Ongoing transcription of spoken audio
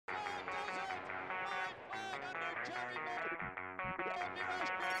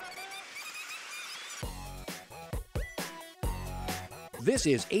This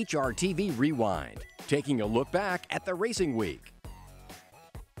is Hrtv Rewind, taking a look back at the racing week.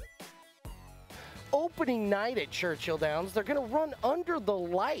 Opening night at Churchill Downs, they're going to run under the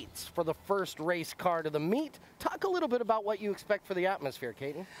lights for the first race car to the meet. Talk a little bit about what you expect for the atmosphere,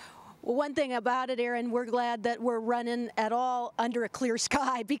 Katie. Well, one thing about it, Aaron, we're glad that we're running at all under a clear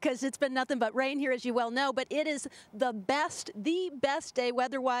sky because it's been nothing but rain here, as you well know. But it is the best day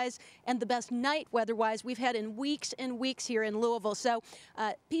weather-wise and the best night weather-wise we've had in weeks and weeks here in Louisville. So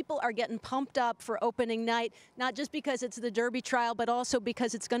people are getting pumped up for opening night, not just because it's the Derby trial, but also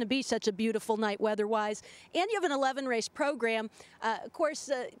because it's going to be such a beautiful night weather-wise. And you have an 11-race program. Of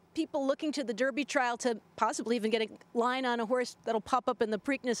course, people looking to the Derby trial to possibly even get a line on a horse that'll pop up in the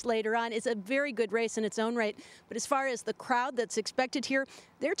Preakness later on. It's a very good race in its own right. But as far as the crowd that's expected here,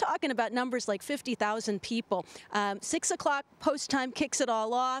 they're talking about numbers like 50,000 people. 6 o'clock post time kicks it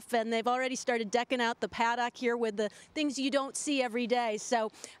all off, and they've already started decking out the paddock here with the things you don't see every day. So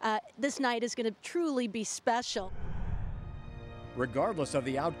this night is going to truly be special. Regardless of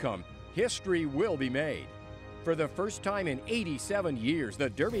the outcome, history will be made. For the first time in 87 years, the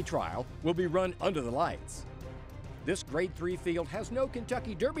Derby trial will be run under the lights. This Grade 3 field has no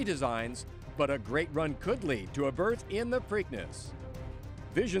Kentucky Derby designs, but a great run could lead to a berth in the Preakness.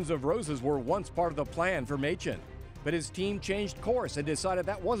 Visions of Roses were once part of the plan for Machen, but his team changed course and decided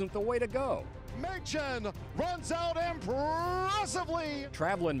that wasn't the way to go. Machen runs out impressively.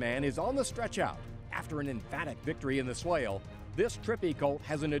 Travelin' Man is on the stretch out. After an emphatic victory in the Swale, this trippy colt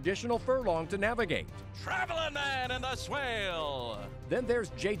has an additional furlong to navigate. Travelin' Man in the Swale. Then there's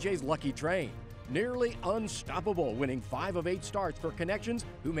JJ's Lucky Train, nearly unstoppable, winning 5 of 8 starts for Connections,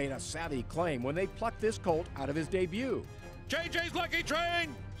 who made a savvy claim when they plucked this colt out of his debut. JJ's Lucky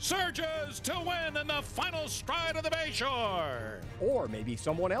Train surges to win in the final stride of the Bayshore. Or maybe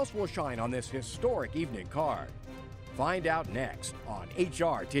someone else will shine on this historic evening card. Find out next on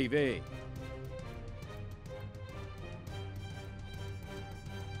Hrtv.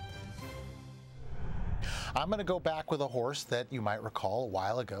 I'm going to go back with a horse that you might recall a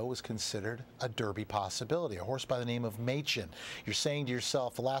while ago was considered a Derby possibility, a horse by the name of Machen. You're saying to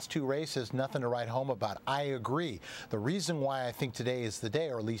yourself, the last 2 races, nothing to write home about. I agree. The reason why I think today is the day,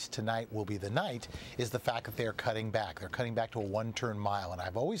 or at least tonight will be the night, is the fact that they're cutting back. They're cutting back to a 1-turn mile, and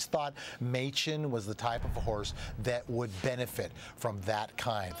I've always thought Machen was the type of a horse that would benefit from that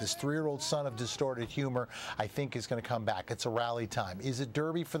kind. This 3-year-old son of distorted humor, I think, is going to come back. It's a rally time. Is it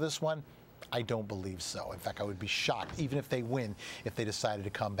Derby for this one? I don't believe so. In fact, I would be shocked, even if they win, if they decided to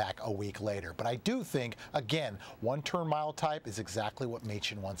come back a week later. But I do think, again, 1-turn mile type is exactly what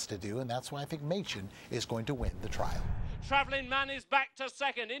Machen wants to do, and that's why I think Machen is going to win the trial. Travelling Man is back to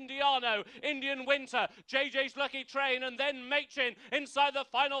second. Indiano, Indian Winter, JJ's Lucky Train, and then Machen inside the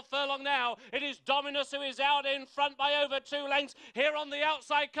final furlong now. It is Dominus who is out in front by over 2 lengths. Here on the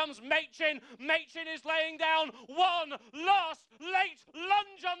outside comes Machen. Machen is laying down one last late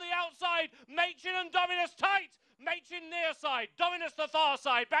lunge on the outside. Machen and Dominus tight. Machen near side, Dominus the far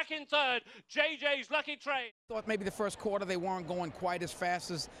side, back in third, JJ's Lucky Train. Thought maybe the first quarter they weren't going quite as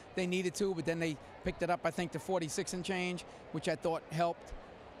fast as they needed to, but then they picked it up, I think, to 46 and change, which I thought helped.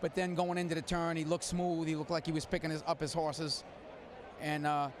 But then going into the turn, he looked smooth. He looked like he was picking up his horses. And,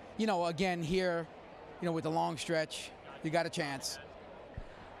 you know, again here, you know, with the long stretch, you got a chance.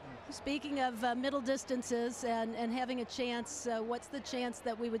 Speaking of middle distances and having a chance, what's the chance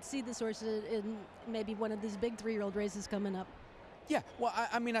that we would see this horse in maybe one of these big 3-year-old races coming up? Yeah, well,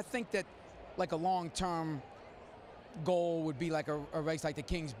 I mean, I think that like a long-term goal would be like a race like the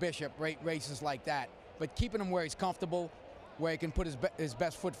King's Bishop, races like that. But keeping him where he's comfortable, where he can put his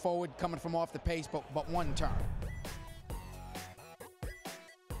best foot forward, coming from off the pace, but 1 turn.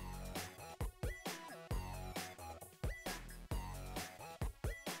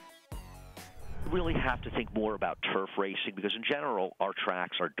 Really have to think more about turf racing because in general our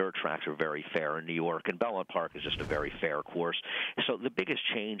dirt tracks are very fair in New York, and Belmont Park is just a very fair course. So the biggest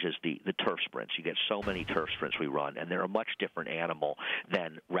change is the turf sprints. You get so many turf sprints we run, and they're a much different animal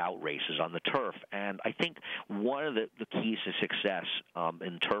than route races on the turf. And I think one of the keys to success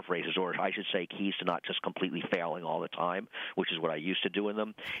in turf races, or I should say keys to not just completely failing all the time, which is what I used to do in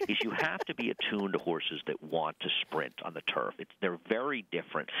them, is you have to be attuned to horses that want to sprint on the turf. They're very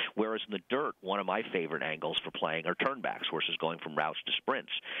different. Whereas in the dirt, one of my favorite angles for playing are turnbacks, horses going from routes to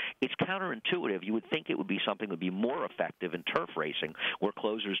sprints. It's counterintuitive. You would think it would be something that would be more effective in turf racing where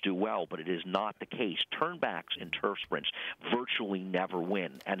closers do well, but it is not the case. Turnbacks in turf sprints virtually never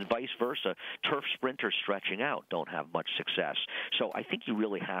win, and vice versa. Turf sprinters stretching out don't have much success. So I think you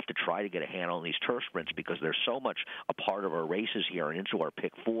really have to try to get a handle on these turf sprints because they're so much a part of our races here and into our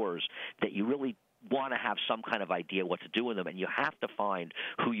pick fours that you really want to have some kind of idea what to do with them, and you have to find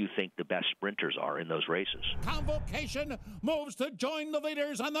who you think the best sprinters are in those races. Convocation moves to join the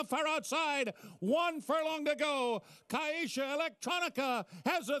leaders on the far outside. 1 furlong to go. Kaisha Electronica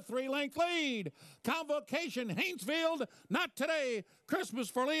has a 3-length lead. Convocation, Hainesfield, not today. Christmas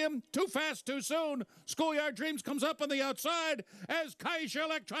for Liam, too fast, too soon. Schoolyard Dreams comes up on the outside as Kaisha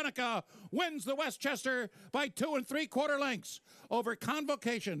Electronica wins the Westchester by 2 3/4 lengths over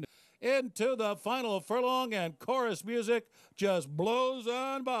Convocation. Into the final furlong, and Chorus Music just blows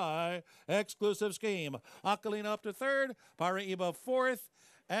on by. Exclusive Scheme. Akalina up to 3rd, Paraiba 4th,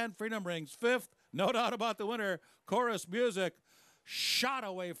 and Freedom Rings 5th. No doubt about the winner, Chorus Music, shot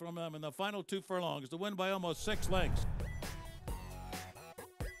away from them in the final 2 furlongs to win by almost 6 lengths.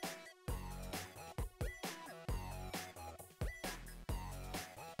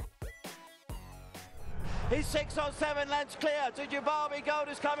 He's 6 or 7 lengths clear to Dubawi Gold,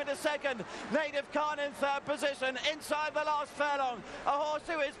 who's coming to 2nd. Native Khan in 3rd position, inside the last furlong. A horse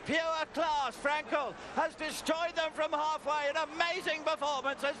who is pure class. Frankel has destroyed them from halfway. An amazing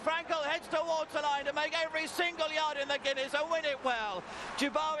performance as Frankel heads towards the line to make every single yard in the Guineas and win it well.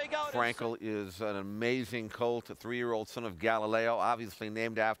 Dubawi Gold. Frankel is an amazing colt, a 3-year-old son of Galileo, obviously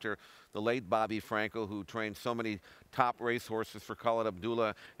named after the late Bobby Frankel, who trained so many top racehorses for Khalid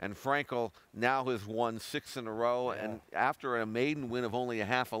Abdullah. And Frankel now has won 6 in a row, and after a maiden win of only a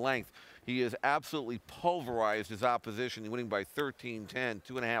half a length, he has absolutely pulverized his opposition, winning by 13-10,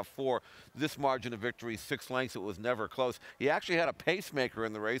 2.5, 4. This margin of victory, 6 lengths, it was never close. He actually had a pacemaker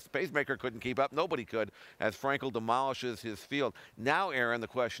in the race. The pacemaker couldn't keep up. Nobody could, as Frankel demolishes his field. Now, Aaron, the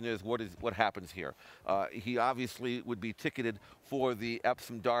question is, what happens here? He obviously would be ticketed for the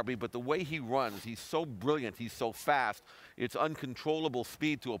Epsom Derby, but the way he runs, he's so brilliant, he's so fast, it's uncontrollable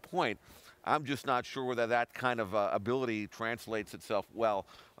speed to a point. I'm just not sure whether that kind of ability translates itself well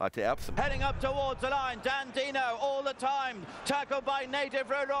to Epsom. Heading up towards the line, Dandino all the time, tackled by Native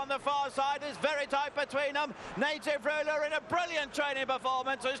Ruler on the far side. Is very tight between them. Native Ruler in a brilliant training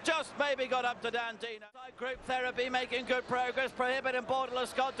performance has just maybe got up to Dandino. Group Therapy making good progress. Prohibit and Borderless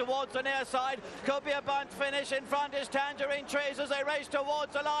Scott towards the near side. Could be a bunt finish. In front is Tangerine Trees as they race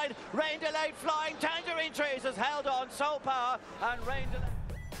towards the line. Rain Delayed flying. Tangerine Trees has held on. Soul Power and Rain Delayed.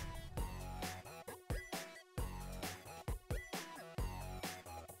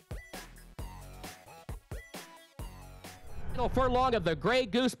 Furlong of the Grey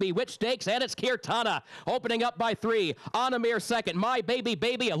Goose Bewitched Stakes, and it's Kirtana opening up by 3. Anamir 2nd. My Baby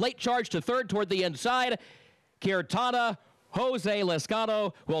Baby, a late charge to 3rd toward the inside. Kirtana, Jose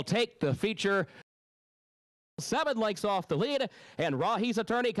Lescano will take the feature. 7 lengths off the lead, and Rahi's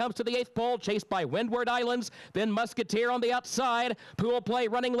Attorney comes to the 8th pole, chased by Windward Islands, then Musketeer on the outside. Pool Play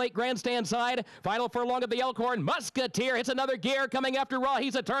running late grandstand side. Final furlong of the Elkhorn. Musketeer hits another gear coming after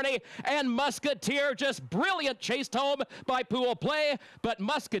Rahi's Attorney, and Musketeer just brilliant, chased home by Pool Play, but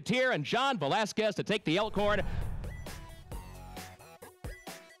Musketeer and John Velasquez to take the Elkhorn.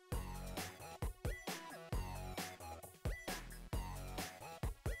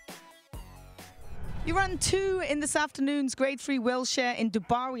 You run 2 in this afternoon's Grade 3 Wilshire in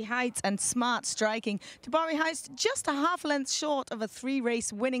Dubarwi Heights and Smart Striking. Dubarwi Heights just a half length short of a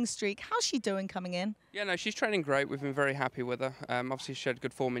 3-race winning streak. How's she doing coming in? Yeah, no, she's training great. We've been very happy with her. Obviously, she had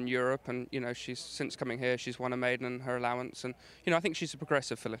good form in Europe, and she's since coming here, she's won a maiden and her allowance, and I think she's a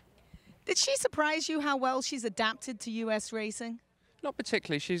progressive filly. Did she surprise you how well she's adapted to US racing? Not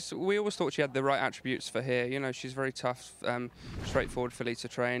particularly. We always thought she had the right attributes for here. She's very tough, straightforward filly to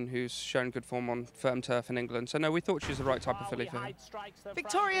train, who's shown good form on firm turf in England. So no, we thought she was the right type of filly for her.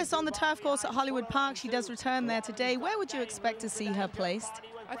 Victorious on the turf course at Hollywood Park. She does return there today. Where would you expect to see her placed?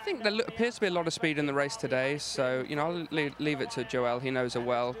 I think there appears to be a lot of speed in the race today, so I'll leave it to Joel. He knows her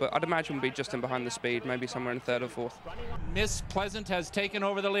well, but I'd imagine we'll be just in behind the speed, maybe somewhere in 3rd or 4th. Miss Pleasant has taken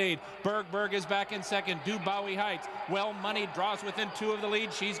over the lead. Berg is back in 2nd. Dubawi Heights, Well Money draws within 2 of the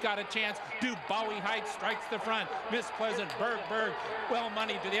lead. She's got a chance. Dubawi Heights strikes the front. Miss Pleasant, Berg, Well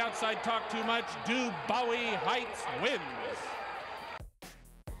Money to the outside. Talk too much. Dubawi Heights wins.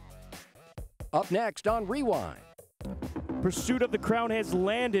 Up next on Rewind. Pursuit of the Crown has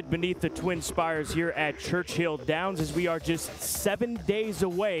landed beneath the Twin Spires here at Churchill Downs, as we are just 7 days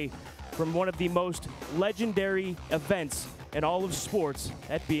away from one of the most legendary events in all of sports,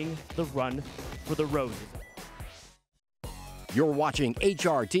 that being the Run for the Roses. You're watching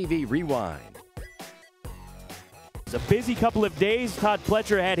Hrtv Rewind. It's a busy couple of days. Todd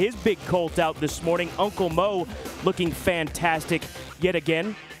Pletcher had his big colt out this morning. Uncle Mo looking fantastic yet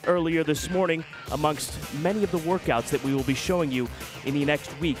again earlier this morning amongst many of the workouts that we will be showing you in the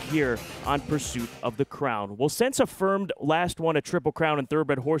next week here on Pursuit of the Crown. Well, since affirmed last won a Triple Crown in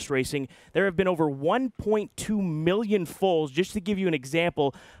thoroughbred horse racing, there have been over 1.2 million foals, just to give you an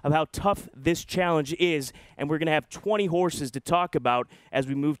example of how tough this challenge is. And we're going to have 20 horses to talk about as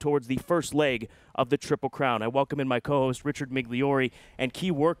we move towards the first leg of the Triple Crown. I welcome in my co-host Richard Migliori, and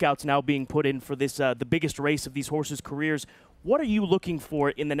key workouts now being put in for this the biggest race of these horses' careers. What are you looking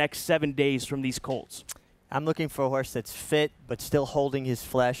for in the next 7 days from these colts? I'm looking for a horse that's fit but still holding his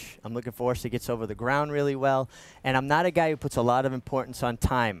flesh. I'm looking for a horse that gets over the ground really well. And I'm not a guy who puts a lot of importance on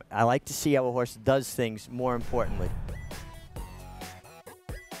time. I like to see how a horse does things more importantly.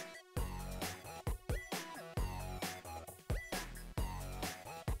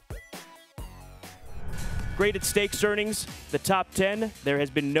 Graded stakes earnings, the top 10. There has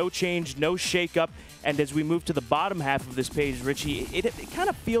been no change, no shakeup. And as we move to the bottom half of this page, Richie, it kind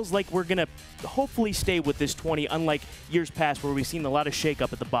of feels like we're going to hopefully stay with this 20, unlike years past where we've seen a lot of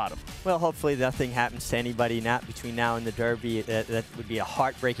shakeup at the bottom. Well, hopefully nothing happens to anybody between now and the Derby. That would be a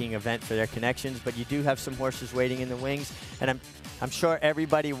heartbreaking event for their connections. But you do have some horses waiting in the wings. And I'm sure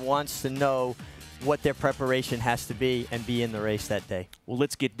everybody wants to know what their preparation has to be and be in the race that day. Well,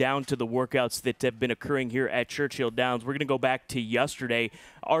 let's get down to the workouts that have been occurring here at Churchill Downs. We're going to go back to yesterday.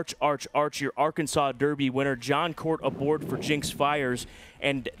 Arch, your Arkansas Derby winner, John Court aboard for Jinx Fires.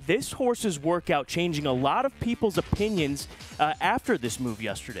 And this horse's workout changing a lot of people's opinions after this move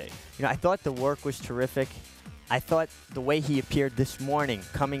yesterday. You know, I thought the work was terrific. I thought the way he appeared this morning,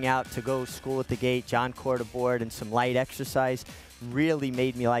 coming out to go school at the gate, John Court aboard, and some light exercise, really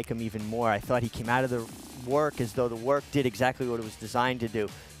made me like him even more. I thought he came out of the work as though the work did exactly what it was designed to do,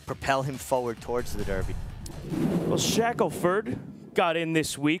 propel him forward towards the Derby. Well, Shackelford got in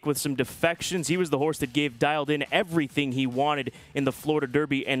this week with some defections. He was the horse that dialed in everything he wanted in the Florida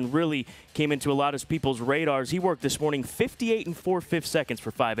Derby and really came into a lot of people's radars. He worked this morning 58 4/5 seconds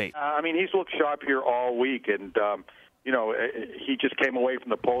for 5/8. I mean, he's looked sharp here all week, and you know, he just came away from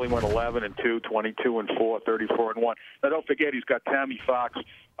the pole. He went 11 2, 22 4, 34 1. Now, don't forget, he's got Tammy Fox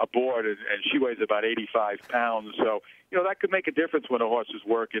aboard, and she weighs about 85 pounds. So, you know, that could make a difference when a horse is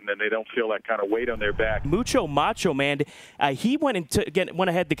working and they don't feel that kind of weight on their back. Mucho Macho Man, he went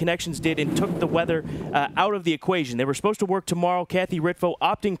ahead, the connections did, and took the weather out of the equation. They were supposed to work tomorrow. Kathy Ritvo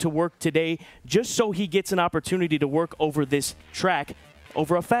opting to work today just so he gets an opportunity to work over this track,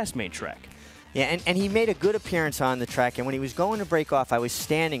 over a fast main track. Yeah, and he made a good appearance on the track, and when he was going to break off, I was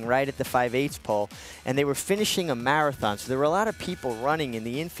standing right at the 5/8 pole, and they were finishing a marathon, so there were a lot of people running in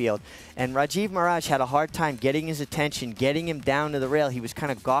the infield, and Rajiv Maharaj had a hard time getting his attention, getting him down to the rail. He was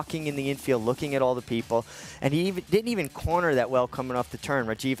kind of gawking in the infield, looking at all the people, and he didn't even corner that well coming off the turn.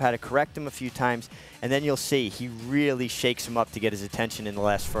 Rajiv had to correct him a few times, and then you'll see he really shakes him up to get his attention in the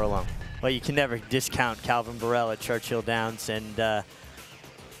last furlong. Well, you can never discount Calvin Burrell at Churchill Downs, and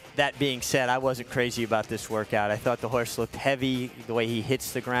that being said, I wasn't crazy about this workout. I thought the horse looked heavy, the way he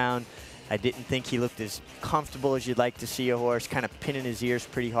hits the ground. I didn't think he looked as comfortable as you'd like to see a horse, kind of pinning his ears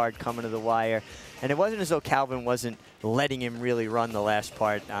pretty hard coming to the wire. And it wasn't as though Calvin wasn't letting him really run the last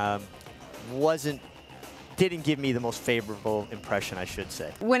part. Didn't give me the most favorable impression, I should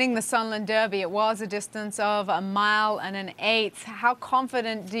say. Winning the Sunland Derby, it was a distance of 1 1 1/8. How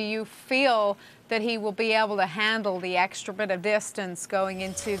confident do you feel that he will be able to handle the extra bit of distance going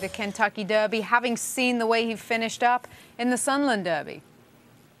into the Kentucky Derby, having seen the way he finished up in the Sunland Derby?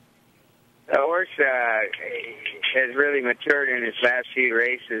 The horse has really matured in his last few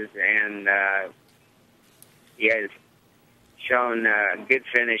races, and he has shown a good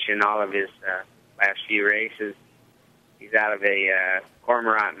finish in all of his last few races. He's out of a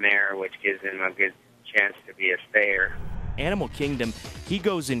Cormorant mare, which gives him a good chance to be a stayer. Animal Kingdom, he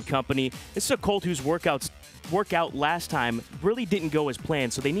goes in company. This is a colt whose workout last time really didn't go as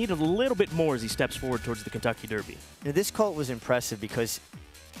planned, so they needed a little bit more as he steps forward towards the Kentucky Derby. Now, this colt was impressive because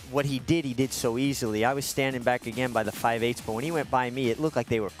what he did so easily. I was standing back again by the 5/8, but when he went by me, it looked like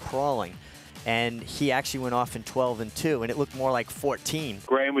they were crawling. And he actually went off in 12 2, and it looked more like 14.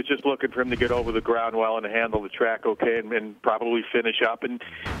 Graham was just looking for him to get over the ground well and to handle the track okay and probably finish up. And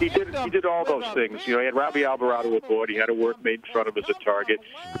he did all those things. You know, he had Robbie Alvarado aboard. He had a workmate in front of him as a target.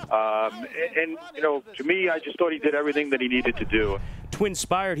 And, you know, to me, I just thought he did everything that he needed to do. Twin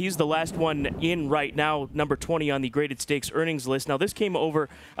Spired, he's the last one in right now, number 20 on the graded stakes earnings list. Now, this came over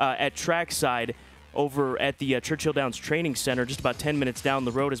at trackside over at the Churchill Downs Training Center, just about 10 minutes down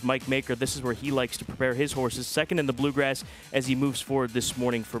the road, is Mike Maker. This is where he likes to prepare his horses. Second in the Bluegrass as he moves forward this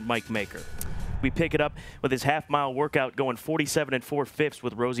morning for Mike Maker. We pick it up with his half-mile workout going 47 4/5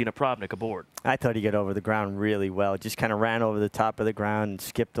 with Rosie Napravnik aboard. I thought he got over the ground really well. Just kind of ran over the top of the ground and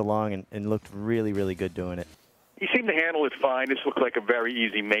skipped along and looked really, really good doing it. He seemed to handle it fine. This looked like a very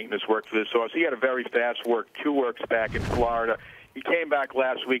easy maintenance work for this horse. He had a very fast work, 2 works back in Florida. He came back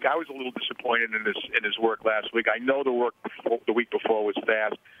last week. I was a little disappointed in his work last week. I know the work the week before was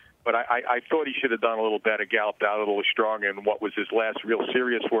fast, but I thought he should have done a little better, galloped out a little stronger in what was his last real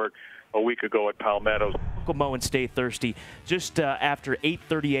serious work a week ago at Palmetto. Uncle Mo and Stay Thirsty just after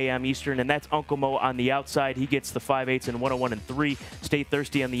 8:30 a.m. Eastern, and that's Uncle Mo on the outside. He gets the 5/8 and 101 and 3. Stay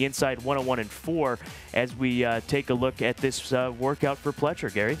Thirsty on the inside, 101 and 4. As we take a look at this workout for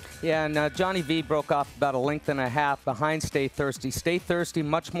Pletcher, Gary. Yeah, and Johnny V broke off about a length and a half behind Stay Thirsty. Stay Thirsty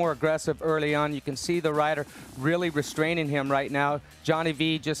much more aggressive early on. You can see the rider really restraining him right now. Johnny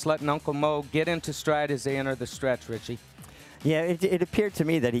V just letting Uncle Mo get into stride as they enter the stretch, Richie. Yeah, it appeared to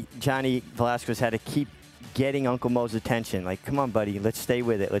me that Johnny Velasquez had to keep getting Uncle Mo's attention. Like, come on, buddy, let's stay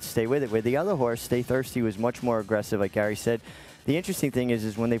with it. Let's stay with it. Where the other horse, Stay Thirsty, was much more aggressive, like Gary said. The interesting thing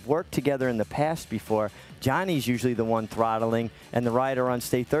is when they've worked together in the past before, Johnny's usually the one throttling, and the rider on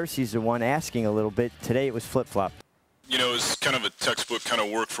Stay Thirsty is the one asking a little bit. Today it was flip-flop. You know, it's kind of a textbook kind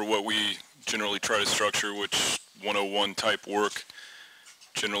of work for what we generally try to structure, which 101 type work.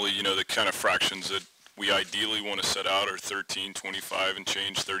 Generally, you know, the kind of fractions that we ideally want to set out are 13, 25 and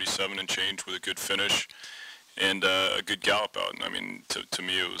change, 37 and change with a good finish and a good gallop out. And I mean, to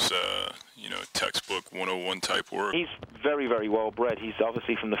me, it was, you know, textbook 101 type work. He's very, very well bred. He's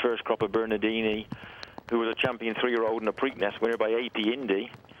obviously from the first crop of Bernardini, who was a champion 3-year-old and a Preakness winner by AP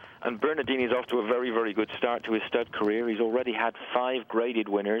Indy. And Bernardini's off to a very, very good start to his stud career. He's already had 5 graded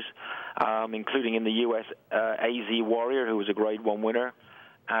winners, including in the U.S. AZ Warrior, who was a Grade 1 winner,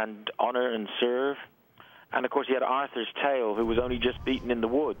 and Honor and Serve. And, of course, he had Arthur's Tale, who was only just beaten in the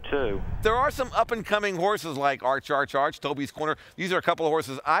Wood, too. There are some up-and-coming horses like Arch, Toby's Corner. These are a couple of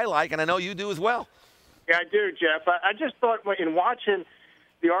horses I like, and I know you do as well. Yeah, I do, Jeff. I just thought in watching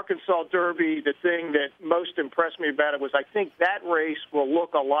the Arkansas Derby, the thing that most impressed me about it was I think that race will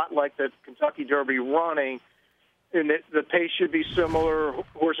look a lot like the Kentucky Derby running, and that the pace should be similar,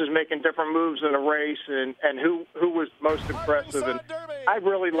 horses making different moves in the race, and who was most impressive. And I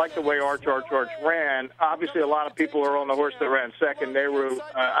really like the way Arch ran. Obviously, a lot of people are on the horse that ran second.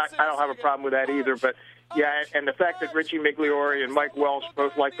 I don't have a problem with that either. But, yeah, and the fact that Richie Migliore and Mike Welsh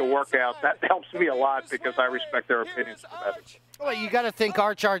both like the workout, that helps me a lot because I respect their opinions about it. Well, you got to think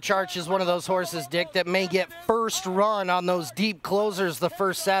Arch is one of those horses, Dick, that may get first run on those deep closers the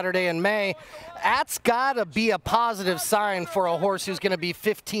first Saturday in May. That's got to be a positive sign for a horse who's going to be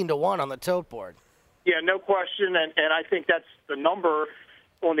 15-1 on the tote board. Yeah, no question, and I think that's the number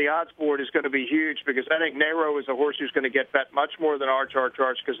on the odds board is going to be huge because I think Nero is a horse who's going to get bet much more than Arch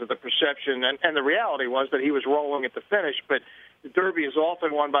because of the perception, and the reality was that he was rolling at the finish, but the Derby is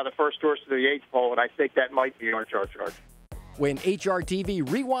often won by the first horse to the 8th pole, and I think that might be Arch. When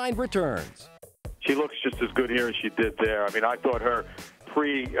Hrtv Rewind returns. She looks just as good here as she did there. I mean, I thought her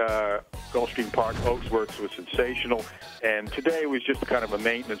pre-Gulfstream Park Oaks works was sensational, and today was just kind of a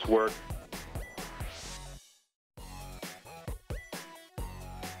maintenance work.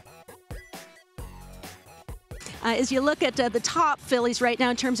 As you look at the top fillies right now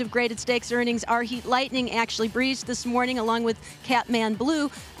in terms of graded stakes earnings, Our Heat Lightning actually breezed this morning along with Catman Blue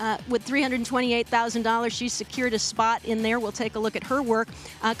with $328,000. She secured a spot in there. We'll take a look at her work.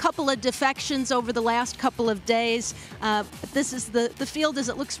 A couple of defections over the last couple of days. This is the field as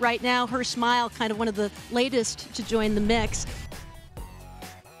it looks right now. Her Smile, kind of one of the latest to join the mix.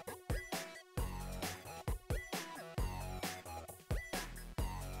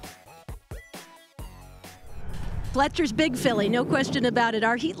 Fletcher's big filly, no question about it.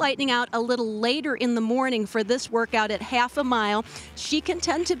 Our Heat Lightning out a little later in the morning for this workout at half a mile. She can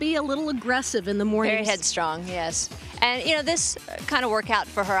tend to be a little aggressive in the morning. Very headstrong, yes. And, you know, this kind of workout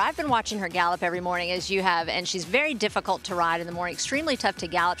for her, I've been watching her gallop every morning, as you have, and she's very difficult to ride in the morning, extremely tough to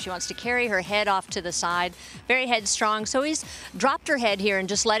gallop. She wants to carry her head off to the side, very headstrong. So he's dropped her head here and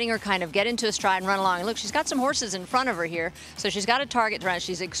just letting her kind of get into a stride and run along. And look, she's got some horses in front of her here, so she's got a target to run.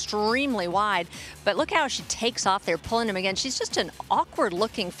 She's extremely wide, but look how she takes off there, pulling him again. She's just an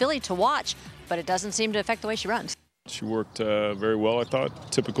awkward-looking filly to watch, but it doesn't seem to affect the way she runs. She worked very well, I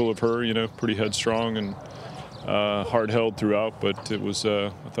thought. Typical of her, you know, pretty headstrong and hard-held throughout, but it was, I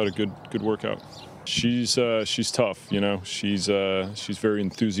thought, a good workout. She's tough, you know. She's very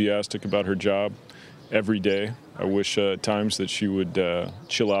enthusiastic about her job every day. I wish at times that she would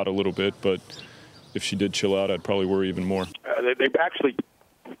chill out a little bit, but if she did chill out, I'd probably worry even more. They've actually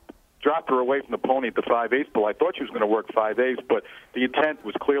dropped her away from the pony at the 5/8 pole. I thought she was going to work 5/8, but the intent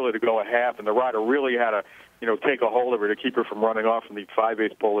was clearly to go a half, and the rider really had to, take a hold of her to keep her from running off from the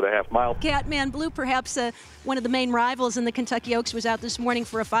 5/8 pole at a half mile. Catman Blue, perhaps one of the main rivals in the Kentucky Oaks, was out this morning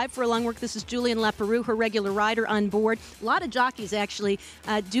for a 5 furlong work. This is Julian Leperoux, her regular rider on board. A lot of jockeys actually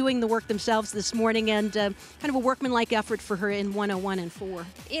doing the work themselves this morning, and kind of a workmanlike effort for her in 101 and 4.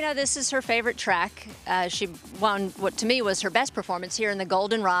 This is her favorite track. She won what to me was her best performance here in the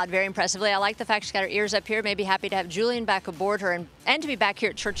Goldenrod very impressively. I like the fact she's got her ears up here. Maybe happy to have Julian back aboard her and to be back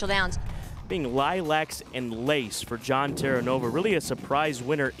here at Churchill Downs. Being Lilacs and Lace for John Terranova. Really a surprise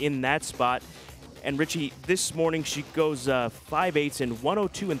winner in that spot. And Richie, this morning she goes 5/8 in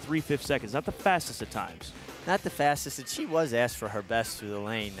 102 and 3/5 seconds. Not the fastest at times. Not the fastest, and she was asked for her best through the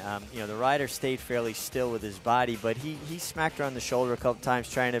lane. The rider stayed fairly still with his body, but he smacked her on the shoulder a couple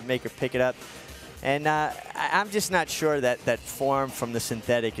times trying to make her pick it up. And I'm just not sure that form from the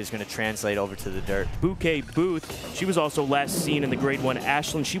synthetic is going to translate over to the dirt. Bouquet Booth, she was also last seen in the Grade 1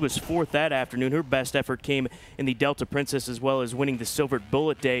 Ashland. She was 4th that afternoon. Her best effort came in the Delta Princess, as well as winning the Silvered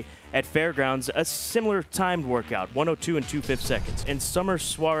Bullet Day at Fairgrounds. A similar timed workout, 102 and 2/5 seconds. And Summer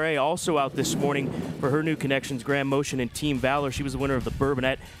Soiree also out this morning for her new connections, Grand Motion and Team Valor. She was the winner of the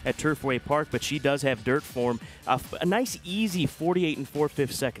Bourbonette at Turfway Park, but she does have dirt form. A nice, easy 48 and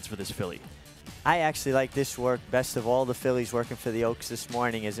 4/5 seconds for this filly. I actually like this work best of all the fillies working for the Oaks this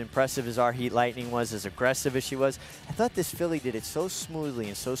morning. As impressive as our Heat Lightning was, as aggressive as she was, I thought this filly did it so smoothly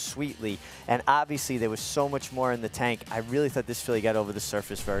and so sweetly. And obviously there was so much more in the tank. I really thought this filly got over the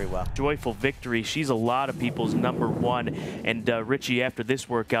surface very well. Joyful Victory, she's a lot of people's #1. And Richie, after this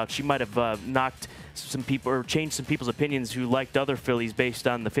workout, she might have knocked some people or changed some people's opinions who liked other fillies based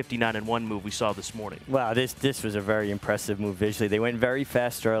on the 59-1 move we saw this morning. Wow, this was a very impressive move visually. They went very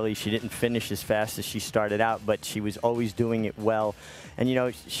fast early. She didn't finish as fast as she started out, but she was always doing it well.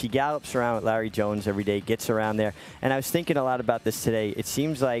 And, she gallops around with Larry Jones every day, gets around there. And I was thinking a lot about this today. It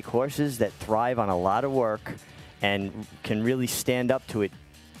seems like horses that thrive on a lot of work and can really stand up to it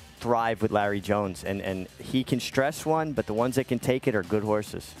thrive with Larry Jones. And he can stress one, but the ones that can take it are good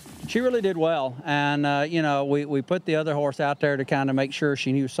horses. She really did well, and we put the other horse out there to kind of make sure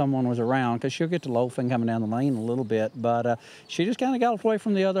she knew someone was around, because she'll get to loafing coming down the lane a little bit, but she just kind of galloped away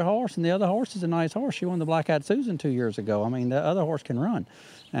from the other horse, and the other horse is a nice horse. She won the Black-Eyed Susan 2 years ago. I mean, the other horse can run,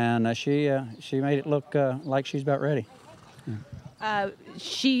 and she made it look like she's about ready.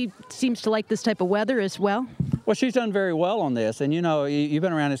 She seems to like this type of weather as well. Well, she's done very well on this, and you've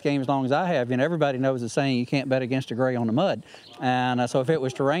been around this game as long as I have. Everybody knows the saying, you can't bet against a gray on the mud. And so if it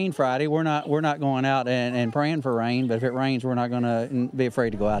was to rain Friday, we're not going out and praying for rain. But if it rains, we're not going to be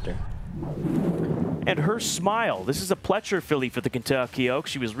afraid to go out there. And Her Smile. This is a Pletcher filly for the Kentucky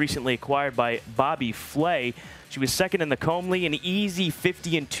Oaks. She was recently acquired by Bobby Flay. She was second in the Comely, an easy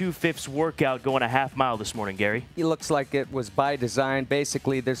 50 and 2/5 workout going a half mile this morning, Gary. It looks like it was by design.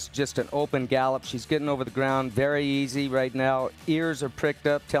 Basically, there's just an open gallop. She's getting over the ground very easy right now. Ears are pricked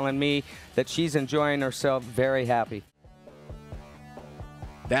up, telling me that she's enjoying herself, very happy.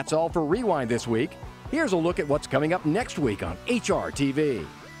 That's all for Rewind this week. Here's a look at what's coming up next week on HRTV.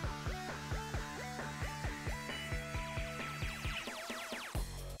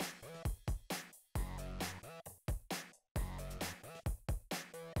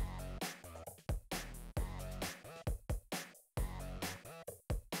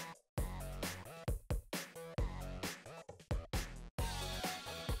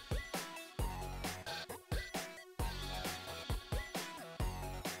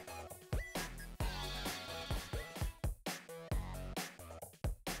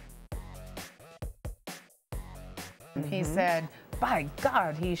 He said, by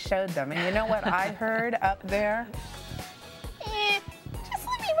God, he showed them. And you know what I heard up there? Just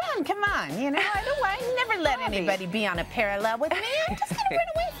let me run, come on. I never let anybody be on a parallel with me. I'm just going to run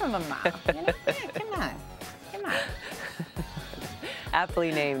away from them now. Yeah, come on.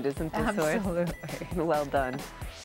 Aptly named, isn't this horse? Absolutely. Well done.